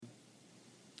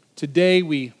Today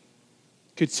we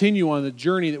continue on the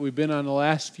journey that we've been on the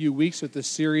last few weeks with this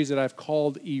series that I've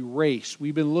called Erase.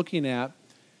 We've been looking at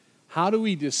how do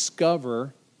we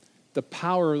discover the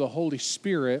power of the Holy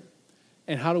Spirit,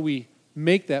 and how do we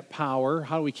make that power,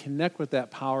 how do we connect with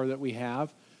that power that we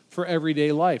have for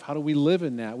everyday life? How do we live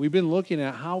in that? We've been looking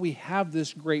at how we have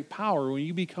this great power. When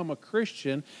you become a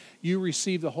Christian, you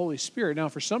receive the Holy Spirit. Now,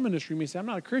 for some in this room, you say, I'm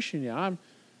not a Christian yet.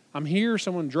 I'm here,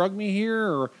 someone drugged me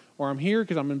here, or I'm here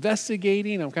because I'm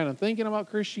investigating, I'm kind of thinking about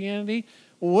Christianity.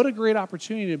 Well, what a great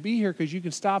opportunity to be here, because you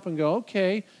can stop and go,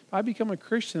 okay, if I become a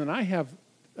Christian, then I have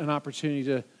an opportunity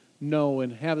to know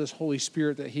and have this Holy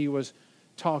Spirit that he was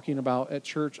talking about at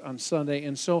church on Sunday.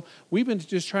 And so we've been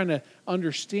just trying to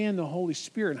understand the Holy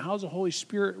Spirit and how does the Holy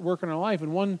Spirit work in our life.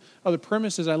 And one of the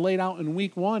premises I laid out in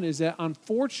week 1 is that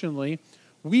unfortunately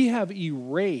we have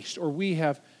erased, or we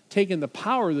have taken the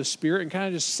power of the Spirit and kind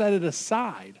of just set it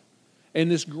aside.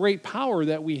 And this great power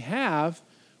that we have,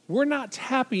 we're not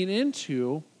tapping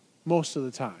into most of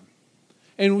the time.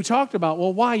 And we talked about,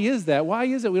 well, why is that? Why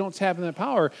is it we don't tap into that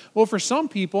power? Well, for some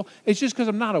people, it's just because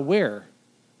I'm not aware.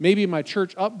 Maybe in my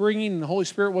church upbringing, the Holy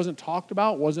Spirit wasn't talked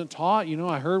about, wasn't taught. You know,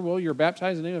 I heard, well, you're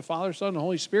baptized in the name of the Father, Son, and the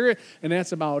Holy Spirit, and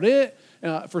that's about it.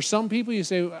 For some people, you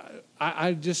say,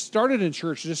 I just started in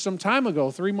church just some time ago,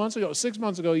 3 months ago, 6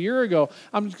 months ago, a year ago.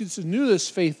 I'm just new to this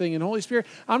faith thing, and Holy Spirit,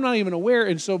 I'm not even aware.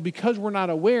 And so because we're not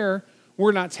aware,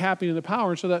 we're not tapping into the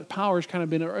power. And so that power has kind of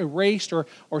been erased or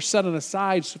set on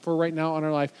aside for right now in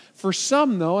our life. For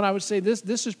some, though, and I would say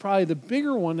this is probably the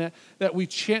bigger one that we're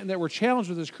challenged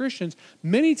with as Christians.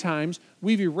 Many times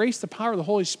we've erased the power of the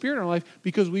Holy Spirit in our life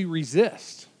because we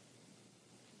resist,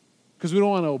 because we don't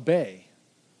want to obey.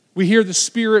 We hear the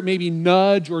Spirit maybe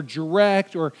nudge or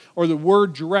direct, or the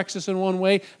Word directs us in one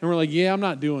way, and we're like, yeah, I'm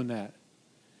not doing that.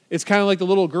 It's kind of like the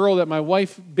little girl that my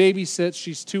wife babysits.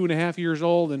 She's 2.5 years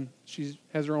old, and she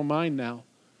has her own mind now.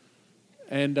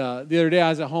 And the other day I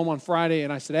was at home on Friday,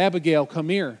 and I said, Abigail, come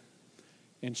here.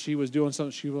 And she was doing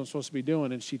something she wasn't supposed to be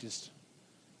doing, and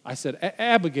I said,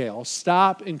 Abigail,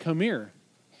 stop and come here.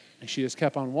 And she just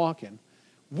kept on walking.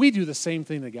 We do the same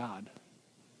thing to God.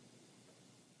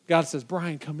 God says,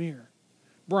 Brian, come here.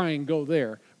 Brian, go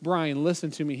there. Brian,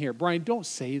 listen to me here. Brian, don't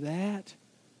say that.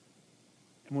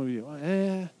 And what do we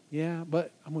do? Yeah,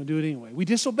 but I'm going to do it anyway. We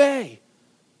disobey.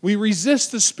 We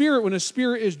resist the Spirit when the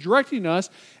Spirit is directing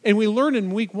us. And we learned in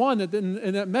week 1 that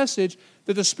in that message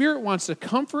that the Spirit wants to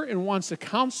comfort and wants to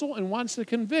counsel and wants to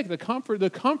convict. The comfort of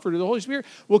the Holy Spirit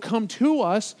will come to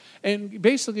us and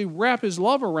basically wrap His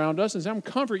love around us and say, I'm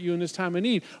comfort you in this time of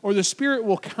need. Or the Spirit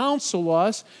will counsel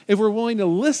us if we're willing to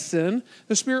listen.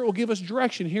 The Spirit will give us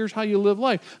direction. Here's how you live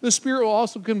life. The Spirit will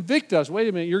also convict us. Wait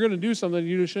a minute, you're going to do something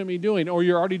you shouldn't be doing, or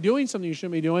you're already doing something you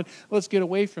shouldn't be doing. Let's get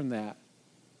away from that.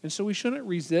 And so we shouldn't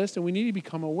resist, and we need to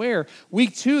become aware.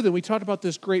 Week 2, then we talked about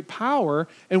this great power,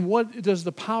 and what does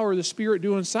the power of the Spirit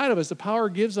do inside of us? The power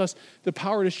gives us the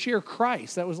power to share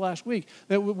Christ. That was last week.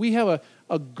 That we have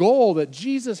a goal that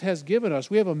Jesus has given us.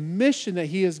 We have a mission that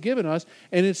He has given us,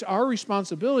 and it's our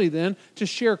responsibility then to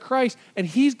share Christ, and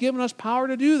He's given us power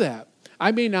to do that.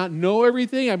 I may not know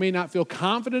everything. I may not feel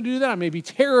confident to do that. I may be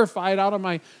terrified out of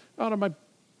my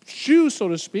shoes, so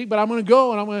to speak, but I'm going to go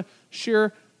and I'm going to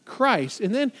share Christ.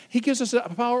 And then He gives us the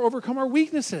power to overcome our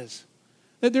weaknesses.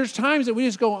 That there's times that we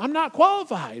just go, I'm not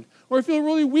qualified, or I feel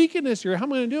really weak in this area. How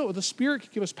am I going to do it? Well, the Spirit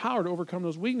can give us power to overcome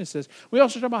those weaknesses. We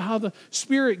also talk about how the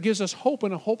Spirit gives us hope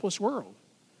in a hopeless world.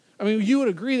 I mean, you would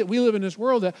agree that we live in this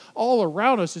world that all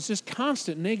around us is just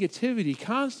constant negativity,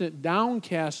 constant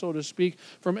downcast, so to speak,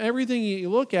 from everything you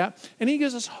look at. And He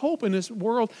gives us hope in this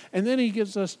world, and then He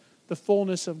gives us the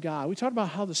fullness of God. We talked about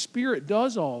how the Spirit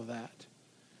does all of that.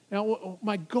 Now,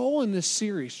 my goal in this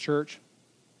series, church,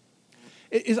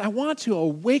 is I want to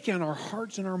awaken our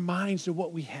hearts and our minds to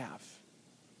what we have.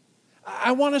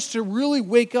 I want us to really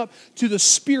wake up to the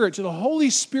Spirit, to the Holy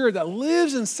Spirit that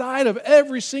lives inside of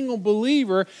every single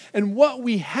believer, and what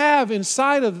we have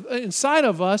inside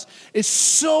of us is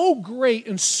so great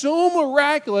and so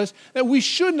miraculous that we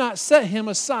should not set Him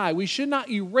aside. We should not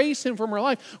erase Him from our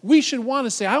life. We should want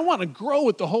to say, I want to grow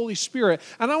with the Holy Spirit,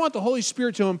 and I want the Holy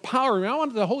Spirit to empower me. I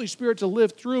want the Holy Spirit to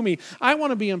live through me. I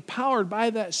want to be empowered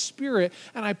by that Spirit,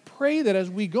 and I pray that as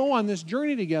we go on this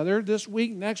journey together this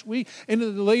week, next week,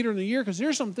 and later in the year, because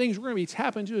there's some things we're going to be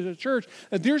tapping into as a church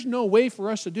that there's no way for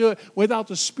us to do it without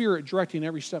the Spirit directing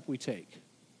every step we take.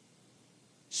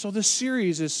 So this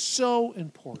series is so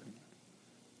important.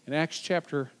 In Acts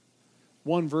chapter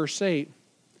 1, verse 8,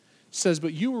 says,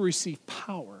 but you will receive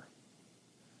power.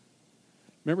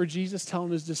 Remember Jesus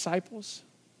telling His disciples,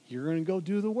 you're going to go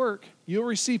do the work. You'll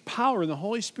receive power, and the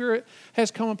Holy Spirit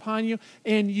has come upon you,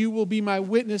 and you will be my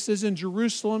witnesses in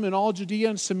Jerusalem and all Judea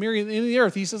and Samaria and the end of the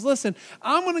earth. He says, listen,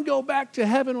 I'm going to go back to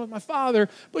heaven with my Father,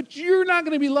 but you're not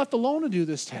going to be left alone to do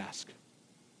this task.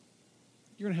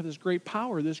 You're going to have this great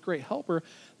power, this great helper,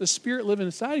 the Spirit living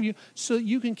inside of you, so that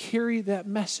you can carry that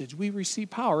message. We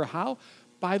receive power. How?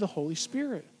 By the Holy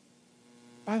Spirit.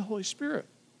 By the Holy Spirit.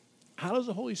 How does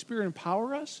the Holy Spirit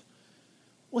empower us?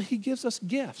 Well, He gives us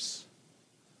gifts.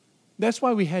 That's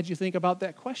why we had you think about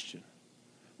that question.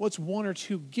 What's one or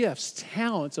two gifts,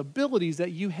 talents, abilities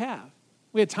that you have?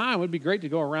 We had time. It would be great to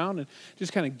go around and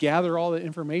just kind of gather all the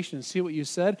information and see what you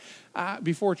said.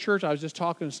 Before church, I was just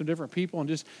talking to some different people and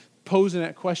just posing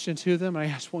that question to them. And I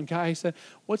asked one guy, he said,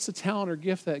 what's the talent or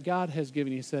gift that God has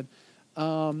given you? He said,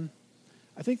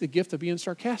 I think the gift of being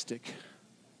sarcastic.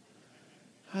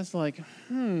 I was like,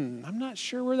 I'm not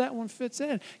sure where that one fits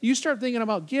in. You start thinking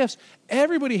about gifts.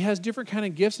 Everybody has different kind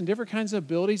of gifts and different kinds of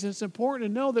abilities, and it's important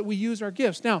to know that we use our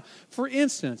gifts. Now, for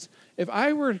instance, if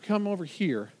I were to come over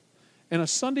here and a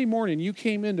Sunday morning you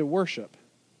came into worship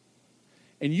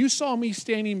and you saw me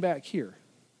standing back here,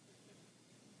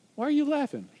 why are you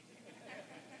laughing?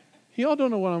 Y'all don't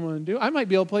know what I'm going to do. I might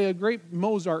be able to play a great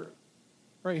Mozart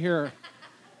right here.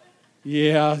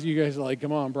 Yeah, you guys are like,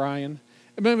 come on, Brian.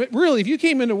 But really, if you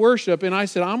came into worship and I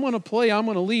said, I'm going to play, I'm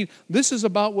going to lead, this is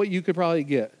about what you could probably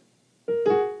get.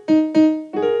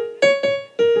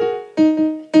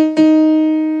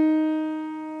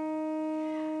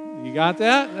 You got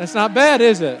that? That's not bad,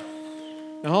 is it?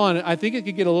 Now, hold on. I think it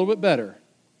could get a little bit better.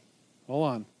 Hold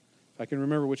on. If I can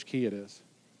remember which key it is.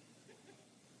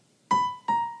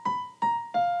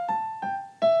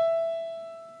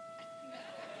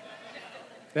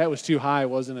 That was too high,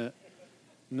 wasn't it?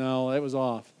 No, that was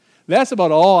off. That's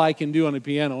about all I can do on the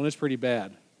piano, and it's pretty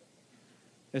bad.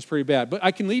 It's pretty bad. But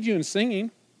I can lead you in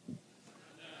singing.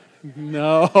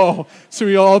 No. So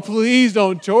we all, please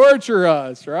don't torture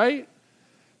us, right?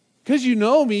 Because you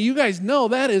know me. You guys know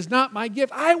that is not my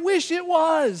gift. I wish it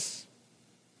was.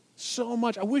 So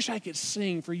much. I wish I could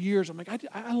sing for years. I'm like,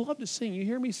 I love to sing. You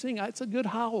hear me sing? It's a good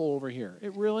howl over here.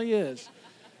 It really is.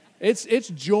 It's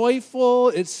joyful,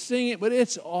 it's singing, but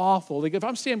it's awful. Like if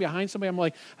I'm standing behind somebody, I'm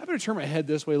like, I better turn my head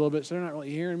this way a little bit so they're not really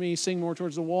hearing me, sing more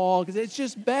towards the wall, because it's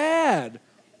just bad.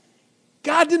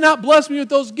 God did not bless me with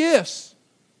those gifts.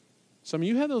 Some of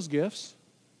you have those gifts.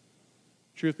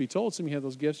 Truth be told, some of you have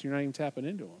those gifts and you're not even tapping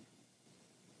into them.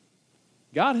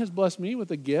 God has blessed me with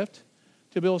a gift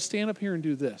to be able to stand up here and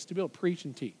do this, to be able to preach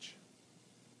and teach.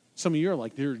 Some of you are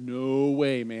like, there's no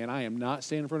way, man, I am not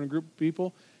standing in front of a group of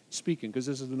people speaking, because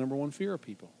this is the number one fear of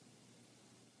people.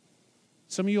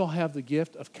 Some of you all have the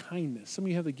gift of kindness. Some of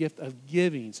you have the gift of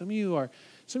giving. Some of you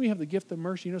have the gift of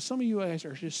mercy. You know, some of you guys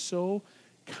are just so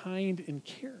kind and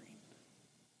caring.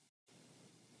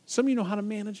 Some of you know how to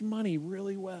manage money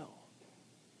really well.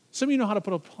 Some of you know how to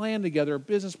put a plan together, a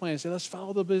business plan, and say, let's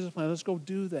follow the business plan. Let's go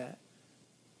do that.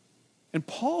 And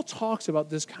Paul talks about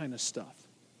this kind of stuff.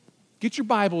 Get your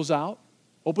Bibles out.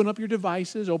 Open up your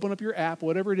devices. Open up your app,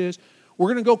 whatever it is. We're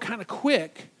going to go kind of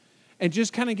quick and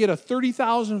just kind of get a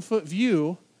 30,000-foot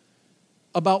view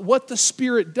about what the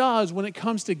Spirit does when it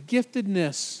comes to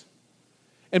giftedness.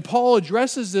 And Paul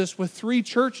addresses this with 3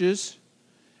 churches.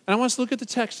 And I want us to look at the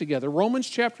text together. Romans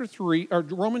chapter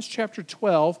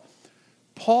 12,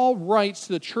 Paul writes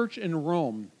to the church in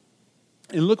Rome.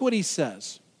 And look what he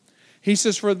says. He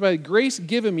says, for by grace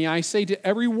given me, I say to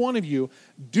every one of you,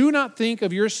 do not think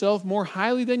of yourself more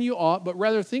highly than you ought, but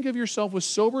rather think of yourself with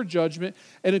sober judgment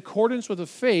in accordance with the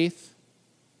faith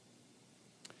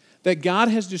that God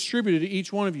has distributed to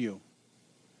each one of you.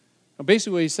 Now,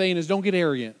 basically what he's saying is don't get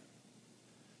arrogant.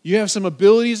 You have some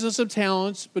abilities and some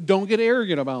talents, but don't get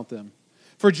arrogant about them.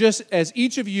 For just as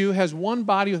each of you has one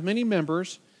body with many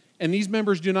members, and these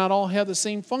members do not all have the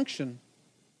same function.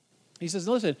 He says,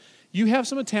 listen, you have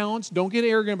some talents. Don't get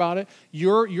arrogant about it.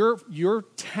 Your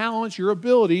talents, your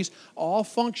abilities all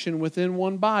function within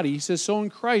one body. He says, so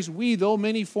in Christ, we, though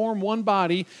many, form one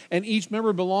body, and each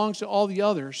member belongs to all the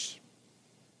others.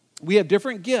 We have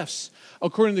different gifts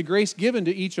according to the grace given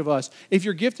to each of us. If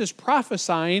your gift is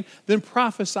prophesying, then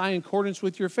prophesy in accordance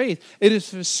with your faith. It is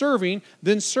serving,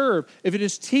 then serve. If it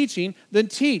is teaching, then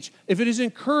teach. If it is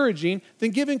encouraging, then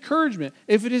give encouragement.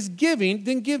 If it is giving,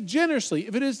 then give generously.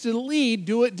 If it is to lead,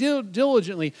 do it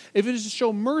diligently. If it is to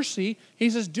show mercy,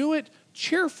 he says, do it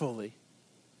cheerfully.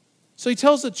 So he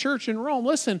tells the church in Rome,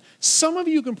 listen, some of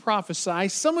you can prophesy,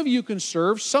 some of you can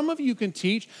serve, some of you can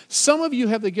teach, some of you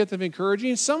have the gift of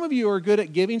encouraging, some of you are good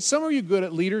at giving, some of you are good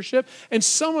at leadership, and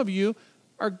some of you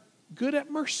are good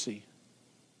at mercy.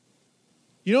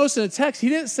 You notice in the text, he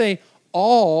didn't say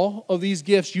all of these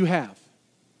gifts you have.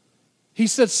 He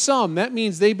said some. That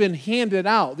means they've been handed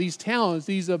out, these talents,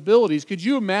 these abilities. Could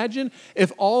you imagine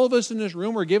if all of us in this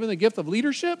room were given the gift of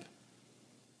leadership?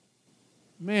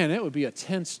 Man, that would be a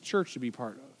tense church to be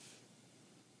part of.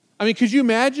 I mean, could you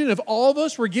imagine if all of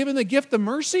us were given the gift of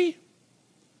mercy?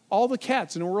 All the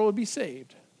cats in the world would be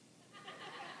saved.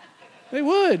 They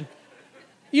would.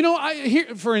 You know,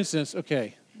 here, for instance,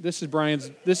 okay, this is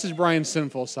Brian's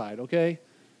sinful side, okay?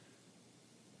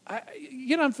 You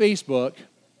get on Facebook,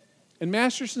 and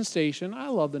Masterson Station, I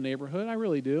love the neighborhood, I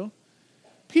really do.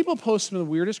 People post some of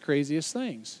the weirdest, craziest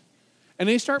things. And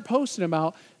they start posting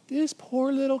about this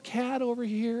poor little cat over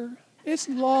here. It's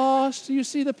lost. You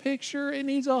see the picture? It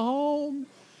needs a home.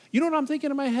 You know what I'm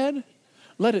thinking in my head?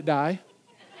 Let it die.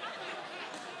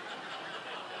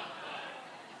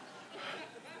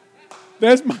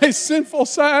 That's my sinful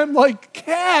side. I'm like,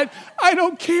 cat, I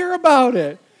don't care about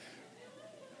it.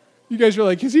 You guys are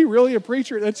like, is he really a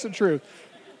preacher? That's the truth.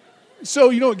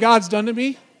 So you know what God's done to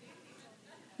me?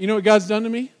 You know what God's done to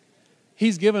me?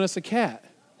 He's given us a cat.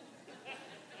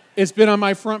 It's been on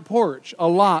my front porch a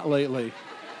lot lately.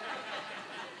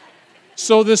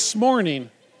 So this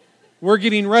morning, we're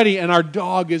getting ready, and our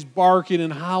dog is barking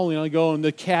and howling. I go, and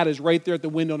the cat is right there at the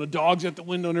window, and the dog's at the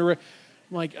window. And I'm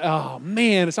like, oh,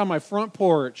 man, it's on my front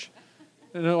porch.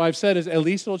 And what I've said is, at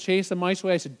least it'll chase the mice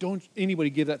away. I said, don't anybody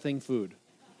give that thing food.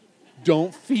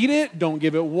 Don't feed it. Don't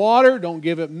give it water. Don't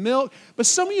give it milk. But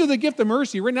some of you, the gift of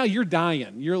mercy, right now, you're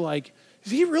dying. You're like,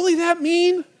 is he really that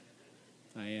mean?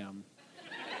 I am.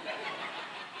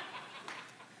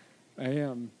 I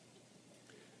am.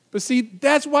 But see,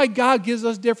 that's why God gives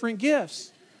us different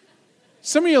gifts.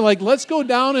 Some of you are like, let's go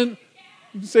down and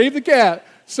save the cat.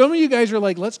 Some of you guys are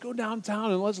like, let's go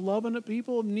downtown and let's love on the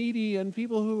people needy and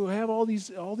people who have all these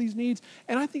needs.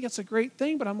 And I think that's a great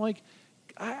thing, but I'm like,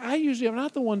 I usually am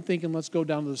not the one thinking, let's go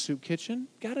down to the soup kitchen.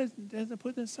 God hasn't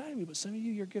put it inside of me, but some of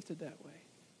you, you're gifted that way.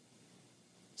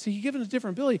 See, He's given us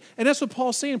different ability. And that's what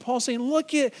Paul's saying. Paul's saying,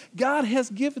 look at, God has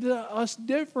given us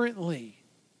differently.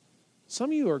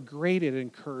 Some of you are great at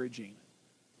encouraging.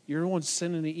 You're the one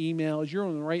sending the emails. You're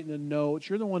the one writing the notes.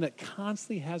 You're the one that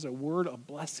constantly has a word of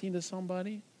blessing to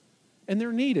somebody. And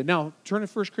they're needed. Now, turn to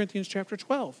 1 Corinthians chapter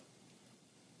 12.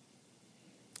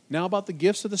 Now about the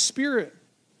gifts of the Spirit.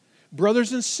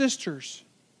 Brothers and sisters,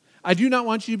 I do not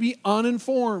want you to be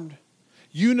uninformed.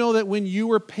 You know that when you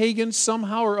were pagans,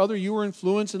 somehow or other you were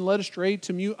influenced and led astray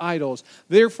to mute idols.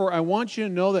 Therefore, I want you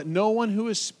to know that no one who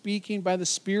is speaking by the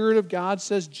Spirit of God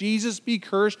says, Jesus be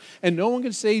cursed, and no one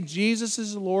can say Jesus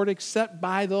is the Lord except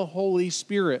by the Holy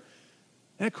Spirit.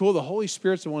 Isn't that cool? The Holy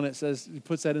Spirit's the one that says, He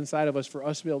puts that inside of us for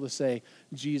us to be able to say,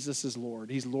 Jesus is Lord.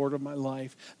 He's Lord of my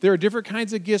life. There are different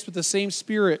kinds of gifts, but the same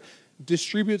Spirit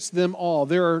distributes them all.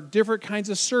 There are different kinds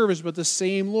of service, but the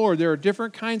same Lord. There are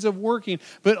different kinds of working,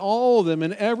 but all of them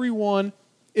and every one,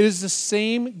 it is the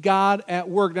same God at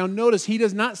work. Now notice, He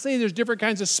does not say there's different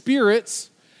kinds of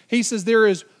spirits. He says there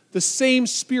is the same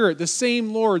Spirit, the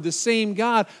same Lord, the same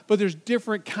God, but there's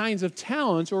different kinds of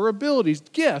talents or abilities,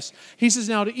 gifts. He says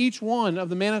now to each one of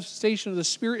the manifestation of the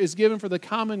Spirit is given for the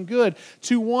common good.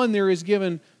 To one there is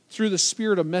given through the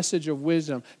Spirit a message of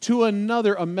wisdom, to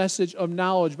another a message of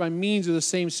knowledge by means of the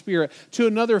same Spirit, to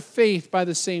another faith by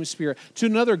the same Spirit, to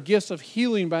another gifts of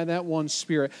healing by that one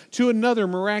Spirit, to another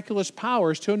miraculous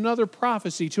powers, to another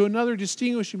prophecy, to another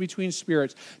distinguishing between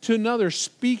spirits, to another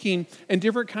speaking in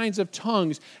different kinds of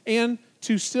tongues, and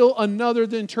to still another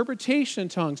the interpretation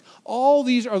of tongues. All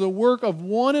these are the work of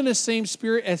one and the same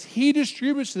Spirit as He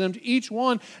distributes them to each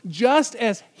one just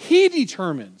as He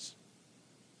determines.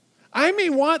 I may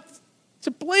want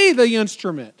to play the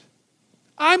instrument.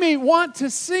 I may want to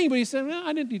sing, but He said, well,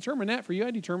 I didn't determine that for you.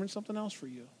 I determined something else for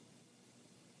you.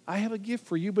 I have a gift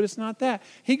for you, but it's not that.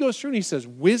 He goes through and He says,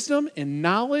 wisdom and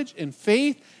knowledge and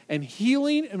faith and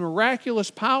healing and miraculous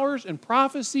powers and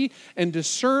prophecy and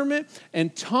discernment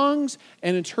and tongues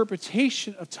and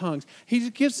interpretation of tongues. He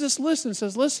gives this list and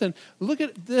says, listen, look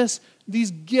at this,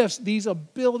 these gifts, these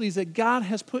abilities that God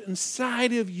has put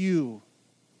inside of you.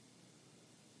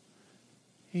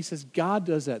 He says God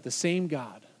does that. The same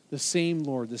God, the same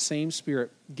Lord, the same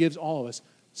Spirit gives all of us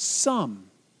some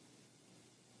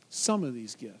of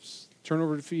these gifts. Turn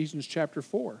over to Ephesians chapter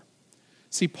 4.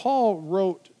 See, Paul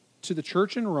wrote to the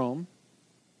church in Rome.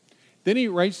 Then he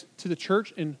writes to the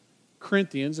church in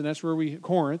Corinth, and that's where we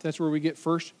get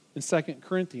 1st and 2nd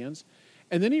Corinthians.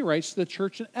 And then he writes to the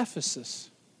church in Ephesus.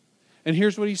 And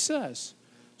here's what he says.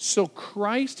 So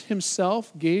Christ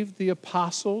Himself gave the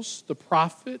apostles, the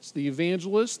prophets, the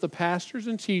evangelists, the pastors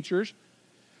and teachers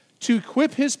to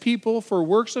equip His people for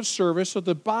works of service so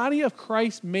the body of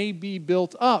Christ may be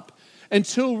built up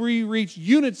until we reach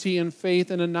unity in faith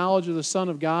and the knowledge of the Son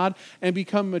of God and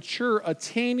become mature,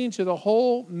 attaining to the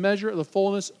whole measure of the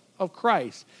fullness of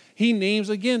Christ. He names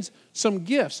again some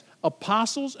gifts: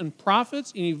 apostles and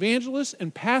prophets and evangelists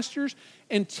and pastors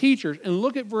and teachers. And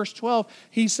look at verse 12.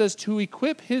 He says, to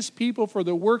equip his people for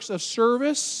the works of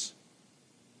service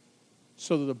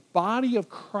so that the body of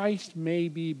Christ may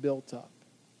be built up.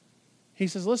 He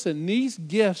says, listen, these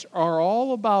gifts are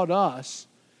all about us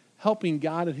helping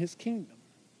God in his kingdom.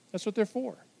 That's what they're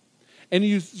for. And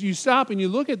you stop and you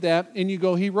look at that and you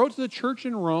go, he wrote to the church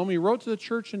in Rome, he wrote to the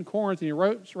church in Corinth, and he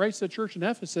writes to the church in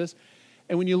Ephesus.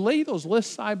 And when you lay those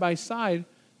lists side by side,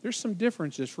 there's some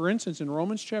differences. For instance, in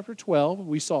Romans chapter 12,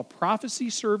 we saw prophecy,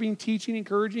 serving, teaching,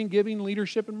 encouraging, giving,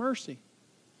 leadership, and mercy.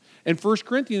 In 1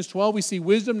 Corinthians 12, we see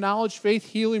wisdom, knowledge, faith,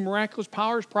 healing, miraculous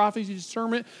powers, prophecy,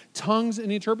 discernment, tongues,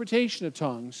 and the interpretation of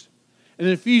tongues. And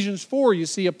in Ephesians 4, you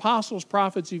see apostles,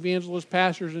 prophets, evangelists,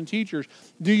 pastors, and teachers.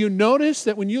 Do you notice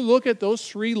that when you look at those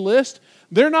three lists,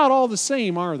 they're not all the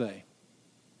same, are they?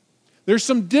 There's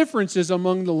some differences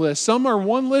among the lists. Some are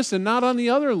one list and not on the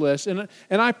other list. And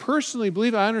I personally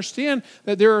believe, I understand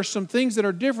that there are some things that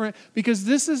are different because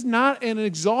this is not an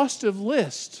exhaustive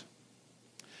list.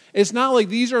 It's not like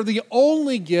these are the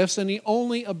only gifts and the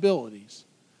only abilities.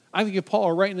 I think if Paul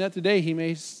were writing that today, he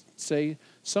may say,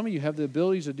 some of you have the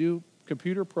abilities to do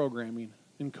computer programming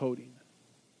and coding.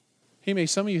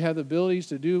 Some of you have the abilities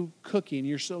to do cooking.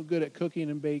 You're so good at cooking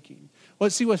and baking. Well,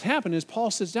 see, what's happened is Paul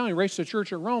sits down, he writes to the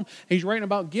church at Rome, and he's writing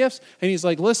about gifts, and he's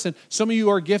like, listen, some of you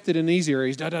are gifted in these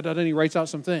areas, and he writes out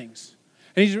some things.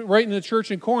 And he's writing to the church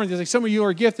in Corinth. He's like, some of you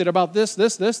are gifted about this, and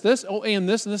this, and this. Oh,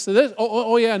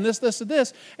 yeah, and this, and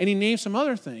this. And he names some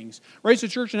other things. Writes to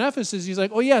the church in Ephesus. He's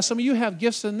like, oh, yeah, some of you have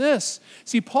gifts in this.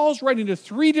 See, Paul's writing to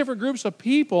three different groups of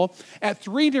people at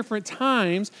three different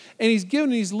times, and he's given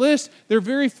these lists. They're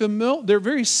very familiar. They're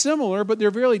very similar, but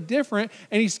they're very different.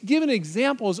 And he's given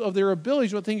examples of their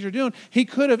abilities, what things they're doing. He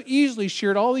could have easily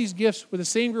shared all these gifts with the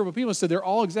same group of people and said they're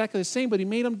all exactly the same, but he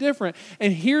made them different.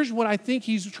 And here's what I think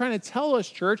he's trying to tell us,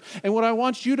 church, and what I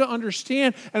want you to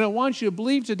understand and I want you to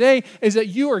believe today is that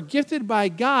you are gifted by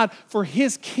God for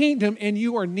his kingdom and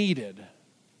you are needed.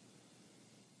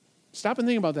 Stop and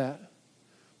think about that.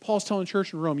 Paul's telling the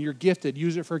church in Rome, you're gifted,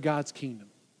 use it for God's kingdom.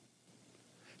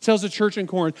 He tells the church in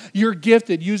Corinth, you're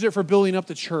gifted, use it for building up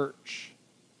the church.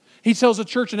 He tells the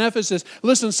church in Ephesus,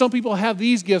 listen, some people have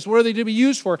these gifts. What are they to be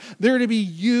used for? They're to be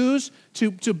used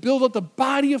to build up the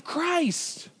body of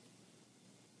Christ.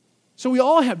 So we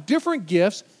all have different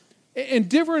gifts and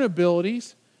different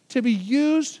abilities to be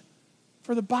used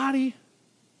for the body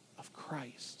of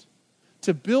Christ,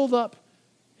 to build up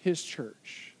his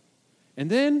church. And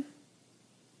then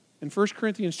in 1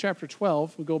 Corinthians chapter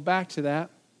 12, we go back to that.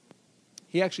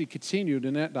 He actually continued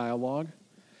in that dialogue.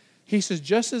 He says,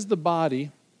 just as the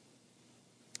body,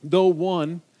 though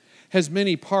one, has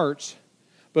many parts,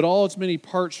 but all its many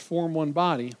parts form one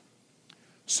body,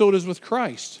 so it is with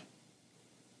Christ.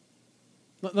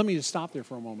 Let me just stop there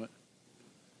for a moment.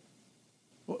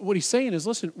 What he's saying is,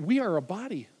 listen, we are a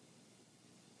body.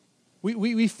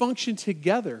 We function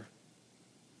together.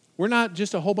 We're not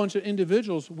just a whole bunch of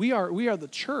individuals. We are the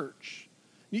church.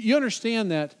 You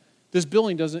understand that this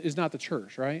building is not the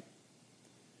church, right?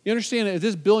 You understand that if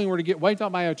this building were to get wiped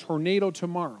out by a tornado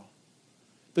tomorrow,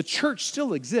 the church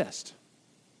still exists.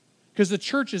 Because the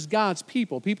church is God's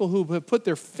people who have put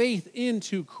their faith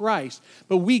into Christ.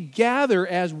 But we gather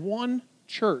as one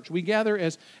church. We gather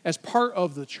as part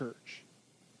of the church.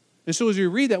 And so as we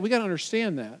read that, we got to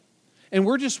understand that. And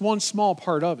we're just one small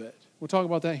part of it. We'll talk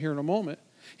about that here in a moment.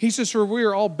 He says, for we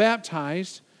are all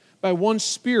baptized by one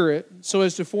Spirit so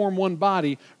as to form one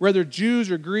body, whether Jews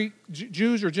or Greek,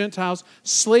 Jews or Gentiles,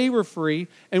 slave or free,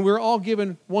 and we're all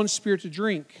given one Spirit to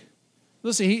drink.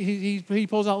 Listen, he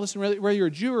pulls out, listen, whether you're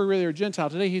a Jew or whether you're a Gentile,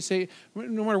 today he say,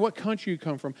 no matter what country you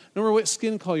come from, no matter what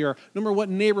skin color you are, no matter what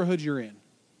neighborhood you're in.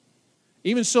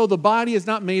 Even so, the body is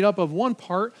not made up of one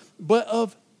part, but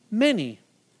of many.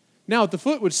 Now, if the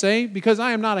foot would say, because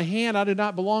I am not a hand, I do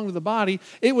not belong to the body,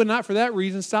 it would not for that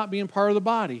reason stop being part of the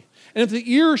body. And if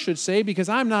the ear should say, because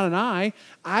I am not an eye,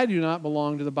 I do not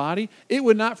belong to the body, it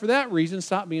would not for that reason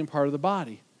stop being part of the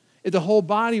body. If the whole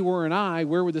body were an eye,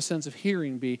 where would the sense of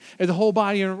hearing be? If the whole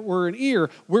body were an ear,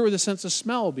 where would the sense of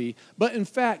smell be? But in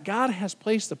fact, God has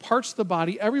placed the parts of the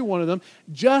body, every one of them,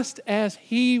 just as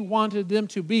he wanted them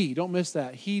to be. Don't miss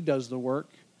that. He does the work.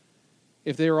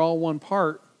 If they are all one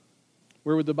part,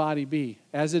 where would the body be?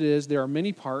 As it is, there are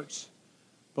many parts,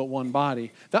 but one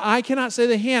body. The eye cannot say to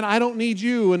the hand, I don't need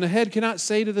you, and the head cannot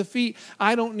say to the feet,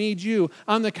 I don't need you.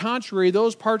 On the contrary,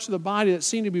 those parts of the body that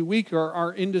seem to be weaker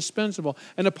are indispensable,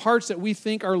 and the parts that we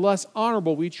think are less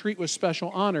honorable we treat with special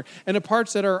honor, and the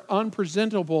parts that are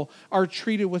unpresentable are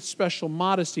treated with special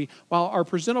modesty, while our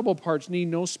presentable parts need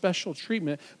no special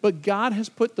treatment. But God has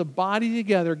put the body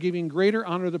together, giving greater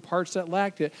honor to the parts that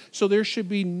lacked it, so there should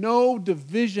be no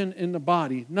division in the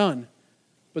body, none,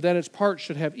 but that its parts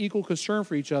should have equal concern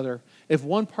for each other. If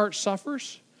one part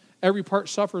suffers, every part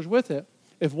suffers with it.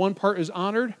 If one part is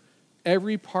honored,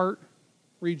 every part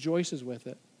rejoices with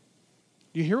it.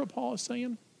 Do you hear what Paul is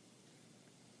saying?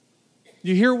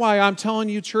 You hear why I'm telling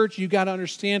you, church, you got to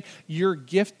understand you're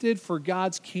gifted for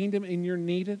God's kingdom and you're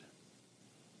needed?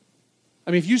 I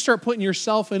mean, if you start putting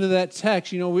yourself into that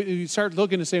text, you start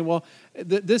looking and saying, well,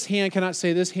 this hand cannot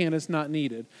say this hand is not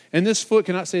needed. And this foot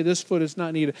cannot say this foot is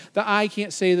not needed. The eye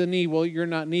can't say the knee, well, you're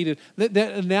not needed. That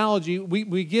analogy,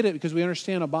 we get it because we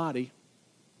understand a body.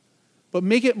 But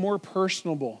make it more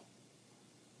personable.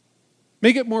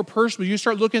 Make it more personal. You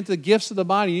start looking at the gifts of the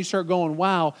body and you start going,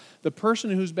 wow, the person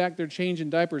who's back there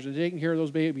changing diapers and taking care of those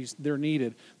babies, they're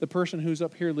needed. The person who's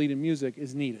up here leading music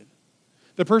is needed.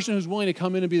 The person who's willing to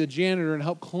come in and be the janitor and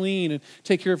help clean and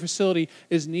take care of a facility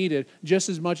is needed just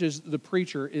as much as the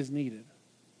preacher is needed.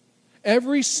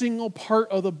 Every single part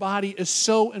of the body is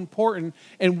so important,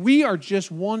 and we are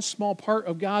just one small part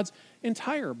of God's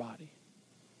entire body.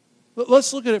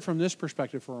 Let's look at it from this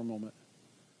perspective for a moment.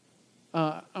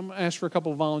 I'm going to ask for a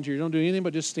couple of volunteers. Don't do anything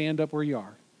but just stand up where you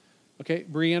are. Okay,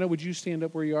 Brianna, would you stand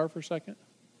up where you are for a second?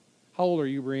 How old are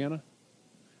you, Brianna?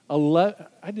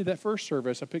 I did that first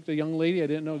service. I picked a young lady. I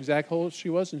didn't know exactly how old she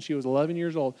was, and she was 11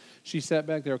 years old. She sat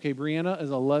back there. Okay, Brianna is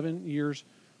 11 years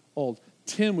old.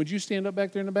 Tim, would you stand up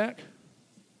back there in the back?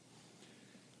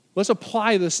 Let's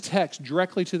apply this text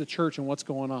directly to the church and what's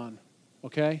going on,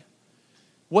 okay?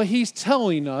 What he's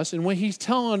telling us and what he's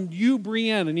telling you,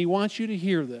 Brianna, and he wants you to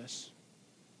hear this.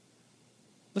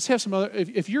 Let's have some other,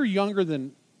 if you're younger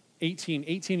than 18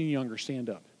 and younger, stand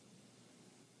up.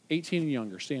 18 and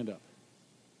younger, stand up.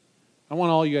 I want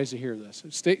all you guys to hear this.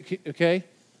 Okay?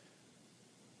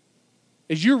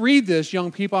 As you read this,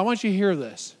 young people, I want you to hear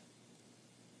this.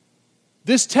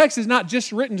 This text is not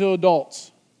just written to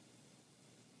adults.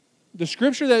 The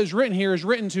scripture that is written here is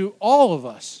written to all of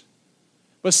us.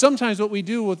 But sometimes what we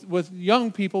do with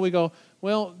young people, we go,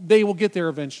 well, they will get there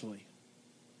eventually.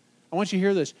 I want you to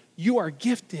hear this. You are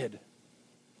gifted.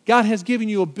 God has given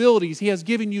you abilities. He has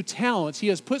given you talents. He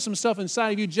has put some stuff inside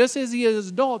of you, just as He has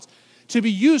adults, to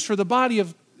be used for the body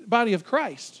of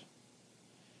Christ.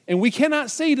 And we cannot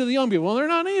say to the young people, well, they're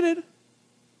not needed.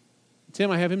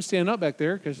 Tim, I have him stand up back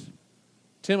there because,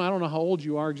 Tim, I don't know how old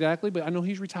you are exactly, but I know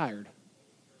he's retired.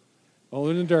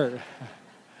 Older than dirt.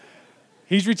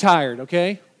 He's retired,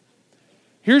 okay?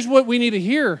 Here's what we need to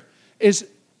hear is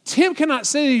Tim cannot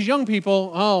say to these young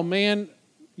people, oh, man,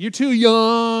 you're too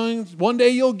young. One day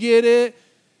you'll get it.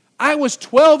 I was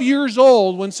 12 years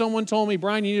old when someone told me,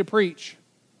 Brian, you need to preach.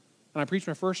 And I preached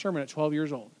my first sermon at 12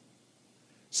 years old.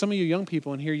 Some of you young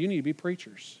people in here, you need to be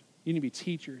preachers. You need to be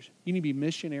teachers. You need to be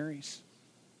missionaries.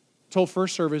 I told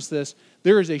first service this,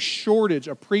 there is a shortage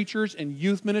of preachers and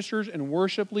youth ministers and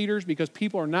worship leaders because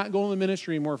people are not going to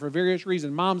ministry anymore for various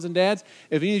reasons. Moms and dads,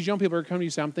 if any of these young people are coming to you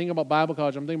and say, I'm thinking about Bible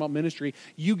college, I'm thinking about ministry,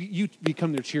 you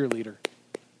become their cheerleader.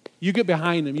 You get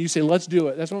behind them. You say, let's do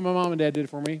it. That's what my mom and dad did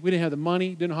for me. We didn't have the money,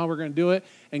 didn't know how we were going to do it,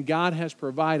 and God has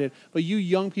provided. But you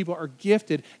young people are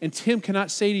gifted, and Tim cannot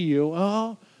say to you,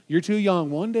 oh, you're too young.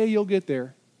 One day you'll get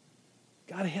there.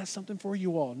 God has something for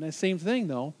you all. And that same thing,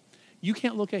 though, you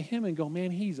can't look at him and go, man,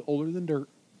 he's older than dirt.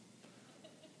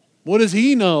 What does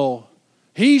he know?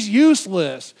 He's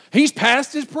useless. He's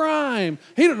past his prime.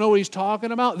 He don't know what he's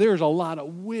talking about. There's a lot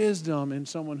of wisdom in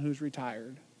someone who's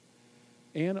retired.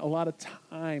 And a lot of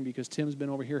time because Tim's been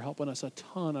over here helping us a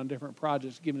ton on different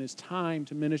projects, giving his time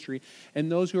to ministry.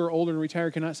 And those who are older and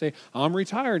retired cannot say, I'm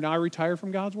retired. Now I retire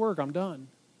from God's work. I'm done.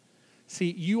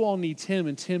 See, you all need Tim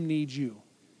and Tim needs you.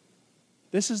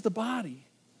 This is the body.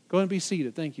 Go ahead and be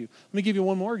seated. Thank you. Let me give you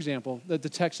one more example that the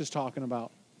text is talking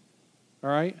about. All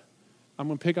right? I'm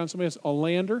going to pick on somebody else.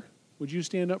 Olander, would you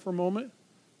stand up for a moment?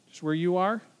 Just where you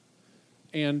are.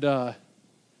 And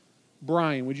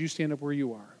Brian, would you stand up where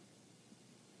you are?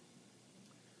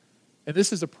 And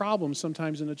this is a problem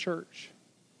sometimes in the church.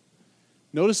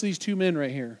 Notice these two men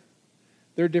right here.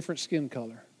 They're different skin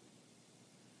color.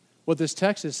 What this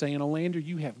text is saying, Olander,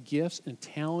 you have gifts and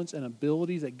talents and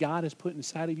abilities that God has put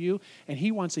inside of you, and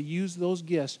He wants to use those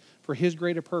gifts for His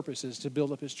greater purposes to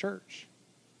build up His church.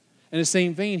 In the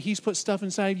same vein, he's put stuff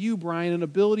inside you, Brian, and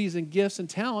abilities and gifts and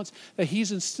talents that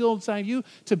he's instilled inside you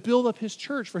to build up his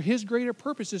church for his greater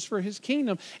purposes, for his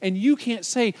kingdom. And you can't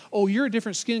say, oh, you're a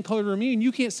different skin color from me. And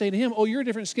you can't say to him, oh, you're a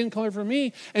different skin color from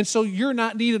me. And so you're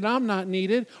not needed, I'm not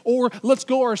needed. Or let's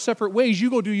go our separate ways. You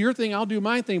go do your thing, I'll do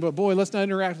my thing. But boy, let's not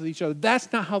interact with each other.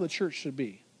 That's not how the church should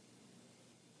be.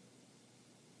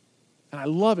 And I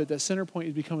love it that Centerpoint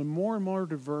is becoming more and more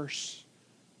diverse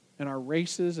in our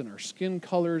races and our skin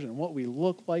colors and what we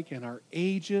look like and our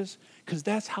ages, because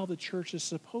that's how the church is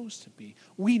supposed to be.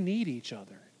 We need each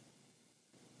other.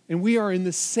 And we are in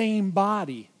the same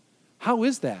body. How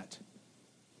is that?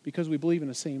 Because we believe in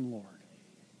the same Lord.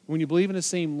 When you believe in the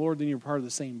same Lord, then you're part of the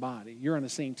same body. You're on the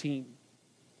same team.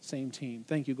 Same team.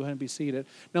 Thank you. Go ahead and be seated.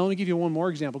 Now let me give you one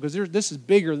more example, because this is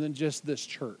bigger than just this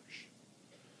church.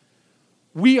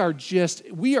 We are just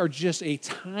a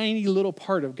tiny little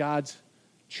part of God's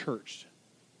church.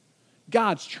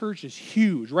 God's church is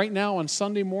huge. Right now on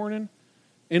Sunday morning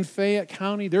in Fayette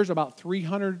County, there's about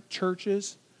 300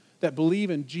 churches that believe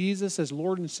in Jesus as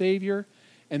Lord and Savior,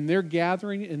 and they're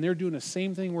gathering and they're doing the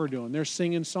same thing we're doing. They're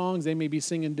singing songs. They may be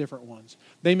singing different ones.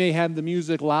 They may have the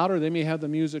music louder. They may have the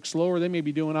music slower. They may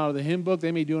be doing out of the hymn book.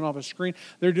 They may be doing it off a screen.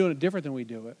 They're doing it different than we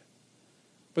do it.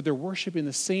 But they're worshiping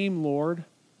the same Lord,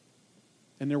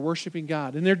 and they're worshiping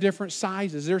God. And they're different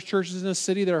sizes. There's churches in the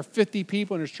city that are 50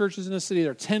 people, and there's churches in the city that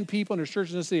are 10 people, and there's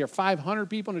churches in the city that are 500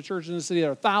 people, and there's churches in the city that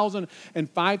are 1,000 and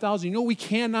 5,000. You know what we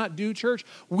cannot do, church?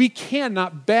 We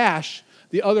cannot bash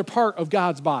the other part of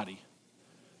God's body.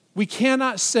 We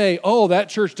cannot say, oh, that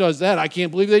church does that. I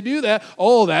can't believe they do that.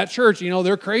 Oh, that church,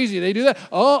 they're crazy. They do that.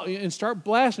 Oh, and start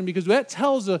blasting, because that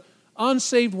tells the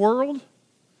unsaved world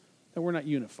that we're not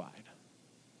unified.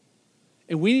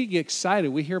 And we need to get excited.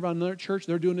 We hear about another church,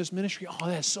 they're doing this ministry. Oh,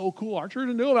 that's so cool. Our church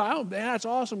didn't do it. That's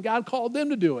awesome. God called them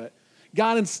to do it.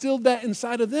 God instilled that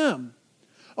inside of them.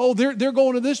 Oh, they're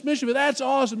going to this mission, but that's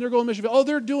awesome. They're going to mission. Oh,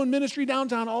 they're doing ministry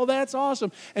downtown. Oh, that's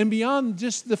awesome. And beyond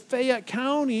just the Fayette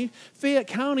County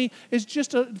is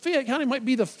Fayette County might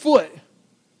be the foot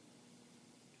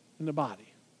in the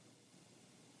body.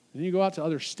 And then you go out to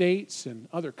other states and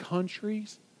other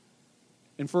countries.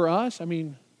 And for us,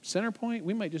 Centerpoint,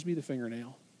 we might just be the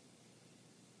fingernail.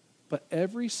 But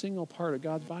every single part of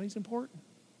God's body is important.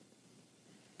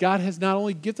 God has not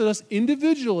only gifted us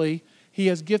individually, He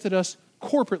has gifted us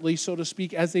corporately, so to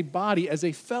speak, as a body, as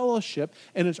a fellowship.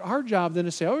 And it's our job then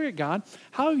to say, all right, God,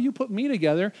 how have you put me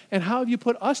together? And how have you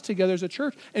put us together as a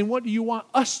church? And what do you want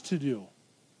us to do?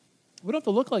 We don't have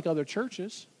to look like other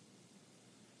churches.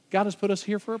 God has put us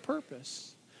here for a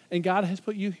purpose. And God has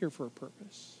put you here for a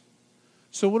purpose.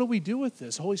 So what do we do with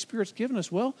this? The Holy Spirit's given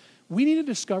us. Well, we need to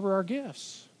discover our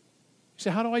gifts. You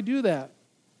say, how do I do that?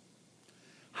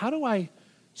 How do I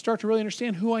start to really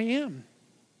understand who I am?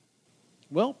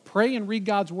 Well, pray and read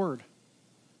God's Word.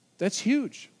 That's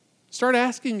huge. Start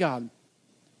asking God,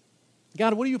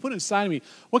 what do you put inside of me?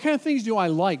 What kind of things do I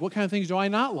like? What kind of things do I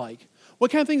not like? What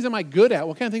kind of things am I good at?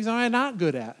 What kind of things am I not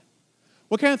good at?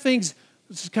 What kind of things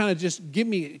just get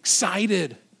me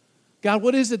excited? God,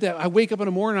 what is it that I wake up in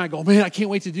the morning and I go, man, I can't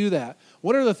wait to do that?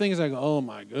 What are the things I go, oh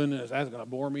my goodness, that's going to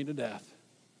bore me to death?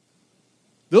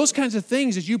 Those kinds of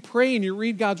things, as you pray and you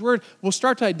read God's Word, will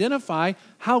start to identify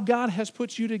how God has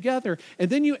put you together. And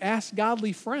then you ask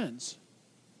godly friends.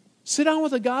 Sit down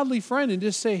with a godly friend and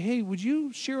just say, hey, would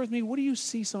you share with me, what do you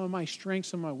see some of my strengths,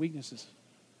 some of my weaknesses?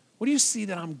 What do you see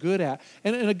that I'm good at?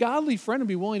 And a godly friend would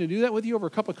be willing to do that with you over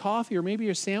a cup of coffee or maybe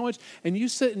a sandwich, and you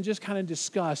sit and just kind of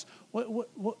discuss,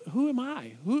 who am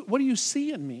I? What do you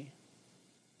see in me?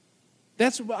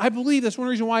 I believe that's one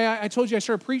reason why I told you I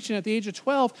started preaching at the age of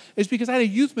 12 is because I had a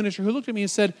youth minister who looked at me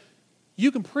and said,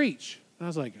 you can preach. And I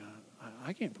was like,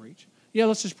 I can't preach. Yeah,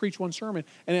 let's just preach one sermon.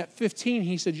 And at 15,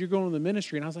 he said, you're going to the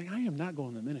ministry. And I was like, I am not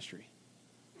going to the ministry.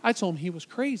 I told him he was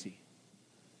crazy.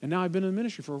 And now I've been in the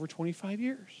ministry for over 25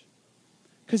 years.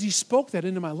 Because he spoke that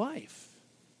into my life.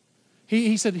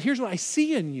 He said, here's what I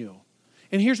see in you.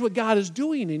 And here's what God is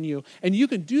doing in you. And you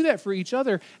can do that for each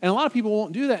other. And a lot of people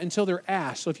won't do that until they're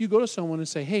asked. So if you go to someone and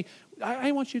say, hey,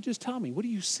 I want you to just tell me, what do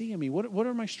you see in me? What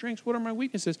are my strengths? What are my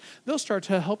weaknesses? They'll start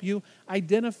to help you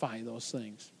identify those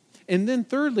things. And then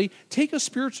thirdly, take a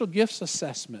spiritual gifts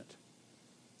assessment.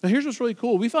 Now here's what's really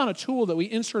cool. We found a tool that we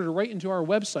inserted right into our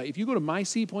website. If you go to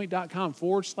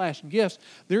myseapoint.com/gifts,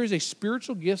 there is a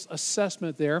spiritual gifts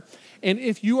assessment there. And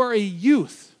if you are a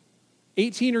youth,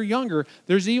 18 or younger,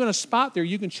 there's even a spot there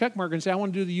you can check mark and say, I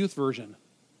want to do the youth version.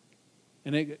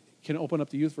 And it can open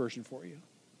up the youth version for you.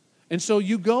 And so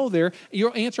you go there,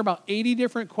 you'll answer about 80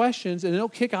 different questions, and it'll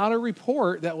kick out a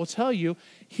report that will tell you,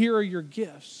 here are your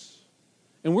gifts.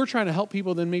 And we're trying to help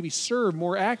people then maybe serve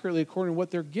more accurately according to what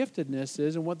their giftedness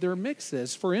is and what their mix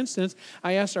is. For instance,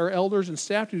 I asked our elders and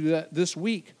staff to do that this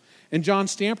week. And John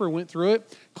Stamper went through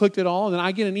it, clicked it all, and then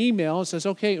I get an email and says,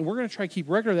 okay, and we're going to try to keep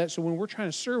record of that. So when we're trying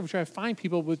to serve, we try to find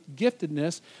people with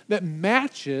giftedness that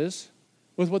matches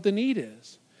with what the need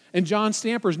is. And John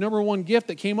Stamper's number one gift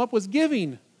that came up was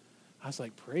giving. I was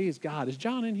like, praise God. Is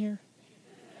John in here?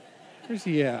 Where's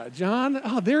he at? John?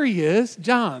 Oh, there he is.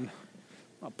 John.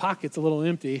 My pocket's a little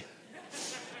empty.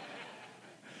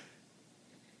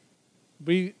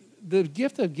 But the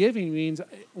gift of giving means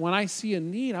when I see a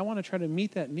need, I want to try to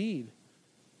meet that need.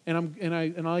 And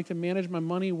I like to manage my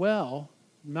money well.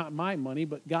 Not my money,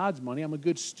 but God's money. I'm a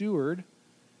good steward.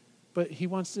 But he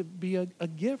wants to be a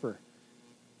giver.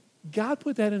 God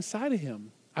put that inside of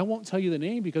him. I won't tell you the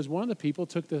name because one of the people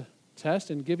took the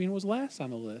test and giving was last on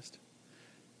the list.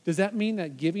 Does that mean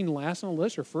that giving last on the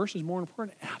list or first is more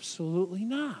important? Absolutely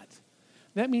not.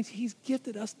 That means he's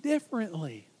gifted us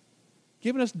differently,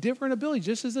 given us different abilities,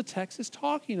 just as the text is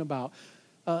talking about.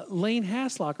 Lane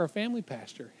Haslock, our family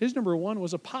pastor, his number one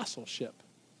was apostleship.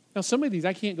 Now, some of these,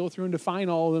 I can't go through and define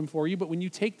all of them for you, but when you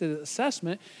take the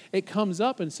assessment, it comes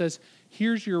up and says,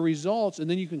 here's your results, and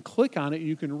then you can click on it and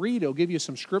you can read it. It'll give you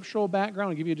some scriptural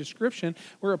background, it'll give you a description,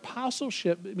 where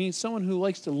apostleship means someone who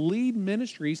likes to lead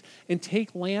ministries and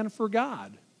take land for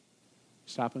God.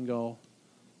 Stop and go,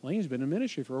 Lane's been in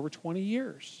ministry for over 20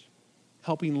 years,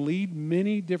 helping lead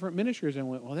many different ministries. And I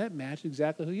went, well, that matched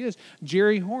exactly who he is.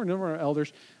 Jerry Horn, one of our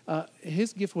elders,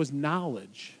 his gift was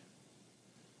knowledge.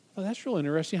 Oh, that's real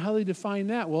interesting. How do they define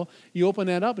that? Well, you open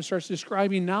that up, it starts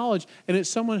describing knowledge, and it's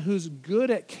someone who's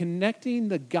good at connecting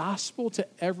the gospel to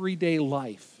everyday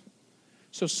life.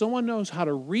 So someone knows how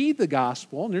to read the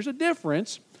gospel, and there's a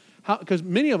difference, because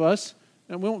many of us,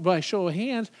 and we won't by show of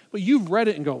hands, but you've read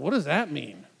it and go, what does that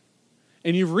mean?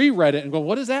 And you've reread it and go,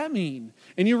 what does that mean?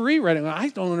 And you reread it and go, I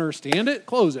don't understand it.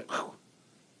 Close it.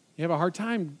 You have a hard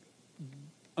time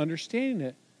understanding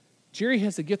it. Jerry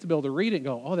has the gift to be able to read it and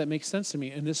go, oh, that makes sense to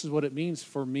me. And this is what it means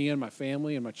for me and my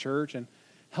family and my church, and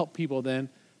help people then,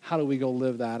 how do we go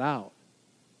live that out?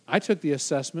 I took the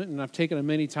assessment, and I've taken it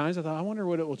many times. I thought, I wonder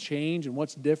what it will change and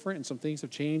what's different, and some things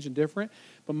have changed and different.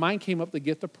 But mine came up the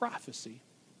gift of prophecy.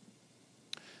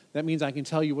 That means I can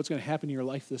tell you what's going to happen in your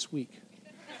life this week.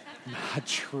 Not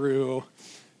true.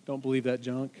 Don't believe that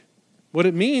junk. What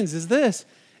it means is this.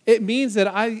 It means that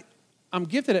I'm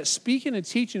gifted at speaking and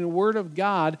teaching the Word of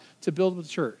God to build the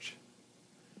church.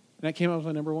 And that came up with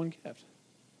my number one gift.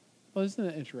 Well, isn't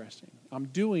that interesting? I'm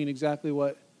doing exactly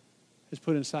what is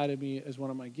put inside of me as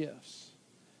one of my gifts.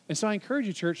 And so I encourage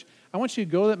you, church, I want you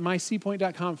to go to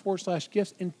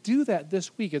mycpoint.com/gifts and do that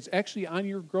this week. It's actually on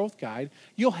your growth guide.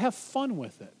 You'll have fun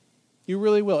with it. You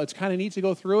really will. It's kind of neat to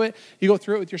go through it. You go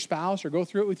through it with your spouse or go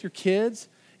through it with your kids,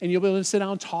 and you'll be able to sit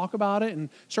down and talk about it and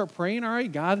start praying, all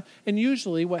right, God. And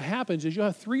usually what happens is you'll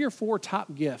have 3 or 4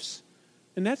 top gifts.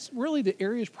 And that's really the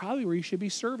areas probably where you should be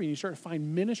serving. You start to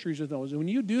find ministries with those. And when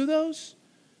you do those,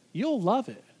 you'll love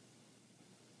it.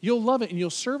 You'll love it, and you'll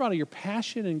serve out of your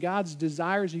passion and God's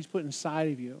desires he's put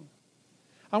inside of you.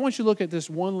 I want you to look at this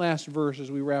one last verse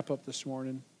as we wrap up this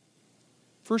morning.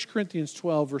 1 Corinthians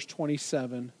 12, verse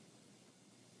 27.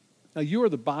 Now you are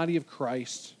the body of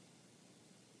Christ,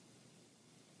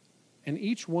 and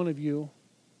each one of you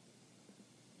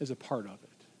is a part of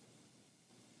it.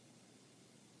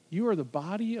 You are the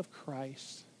body of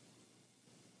Christ,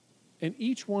 and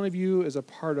each one of you is a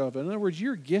part of it. In other words,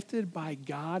 you're gifted by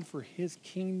God for his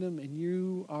kingdom, and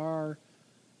you are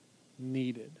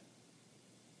needed.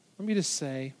 Let me just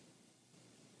say,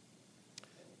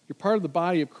 you're part of the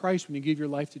body of Christ when you give your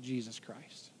life to Jesus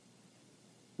Christ.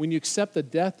 When you accept the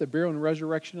death, the burial, and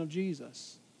resurrection of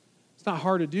Jesus. It's not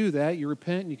hard to do that. You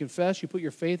repent and you confess, you put your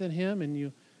faith in him, and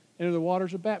you enter the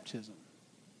waters of baptism.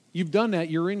 You've done that,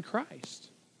 you're in Christ.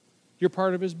 You're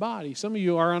part of his body. Some of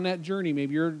you are on that journey.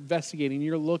 Maybe you're investigating,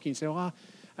 you're looking, say, well,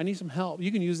 I need some help.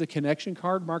 You can use the connection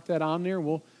card, mark that on there, and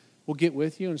we'll get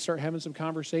with you and start having some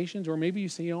conversations. Or maybe you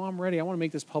say, I'm ready. I want to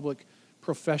make this public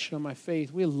profession of my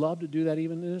faith. We'd love to do that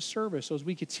even in this service. So as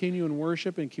we continue in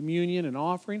worship and communion and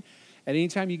offering, at any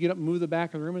time you get up and move to the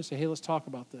back of the room and say, hey, let's talk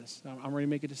about this. I'm ready to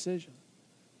make a decision.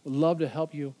 We'd love to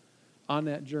help you on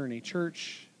that journey.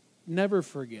 Church, never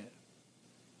forget,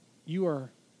 you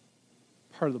are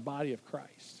part of the body of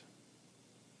Christ.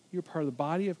 You're part of the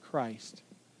body of Christ,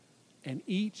 and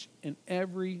each and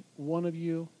every one of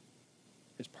you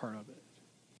is part of it.